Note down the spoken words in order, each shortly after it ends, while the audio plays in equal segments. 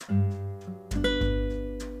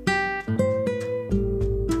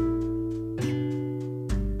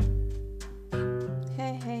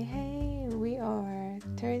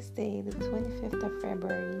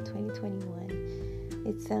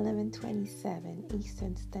7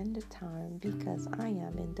 Eastern Standard Time because I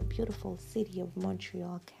am in the beautiful city of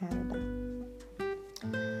Montreal, Canada.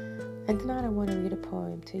 And tonight I want to read a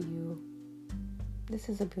poem to you. This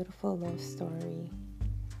is a beautiful love story.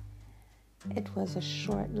 It was a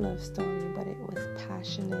short love story, but it was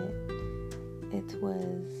passionate. It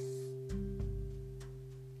was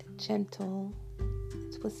gentle.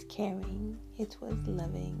 It was caring. It was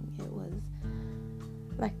loving. It was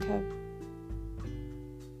like a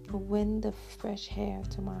wind of fresh air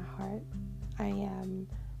to my heart. I am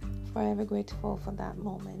forever grateful for that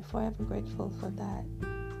moment, forever grateful for that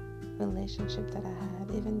relationship that I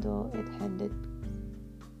had, even though it ended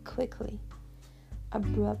quickly,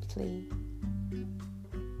 abruptly.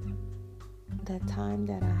 The time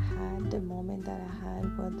that I had, the moment that I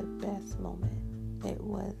had was the best moment. It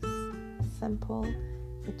was simple,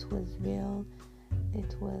 it was real,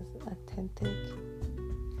 it was authentic.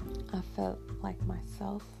 I felt like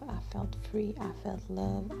myself. I felt free. I felt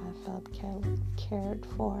loved. I felt cared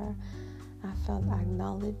for. I felt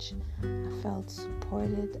acknowledged. I felt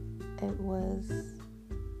supported. It was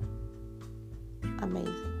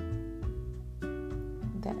amazing.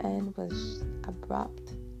 The end was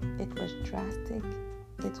abrupt. It was drastic.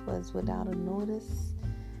 It was without a notice.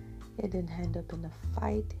 It didn't end up in a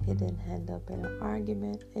fight. It didn't end up in an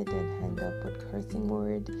argument. It didn't end up with cursing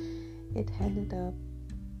word. It ended up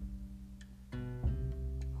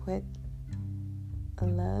with a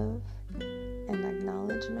love and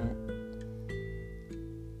acknowledgement.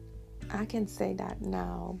 I can say that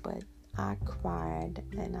now, but I cried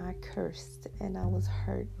and I cursed and I was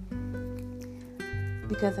hurt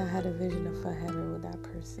because I had a vision of forever with that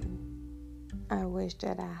person. I wish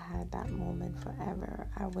that I had that moment forever.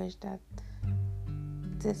 I wish that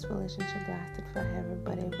this relationship lasted forever,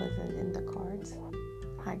 but it wasn't in the cards,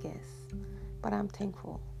 I guess. But I'm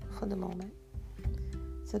thankful for the moment.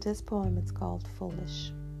 So this poem is called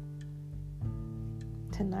Foolish.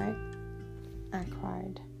 Tonight, I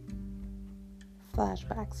cried.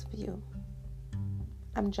 Flashbacks of you.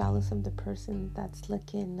 I'm jealous of the person that's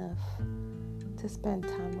lucky enough to spend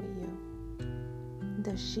time with you.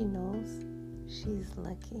 Does she knows she's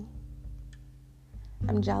lucky?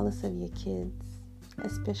 I'm jealous of your kids,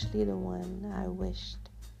 especially the one I wished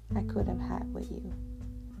I could have had with you.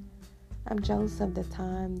 I'm jealous of the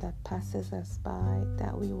time that passes us by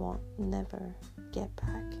that we won't never get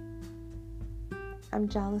back. I'm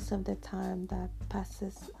jealous of the time that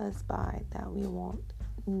passes us by that we won't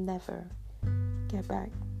never get back.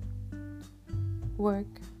 Work,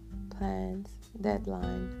 plans,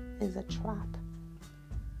 deadline is a trap.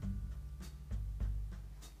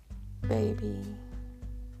 Baby,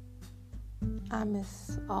 I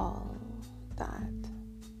miss all that.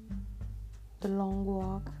 The long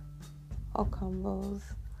walk, or combos,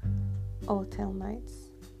 hotel nights,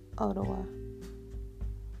 Ottawa,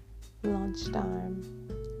 lunchtime,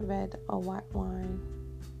 red or white wine.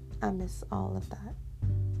 I miss all of that.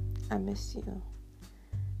 I miss you.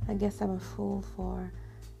 I guess I'm a fool for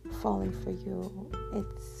falling for you.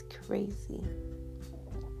 It's crazy.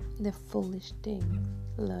 The foolish things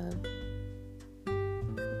love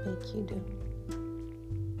make you do.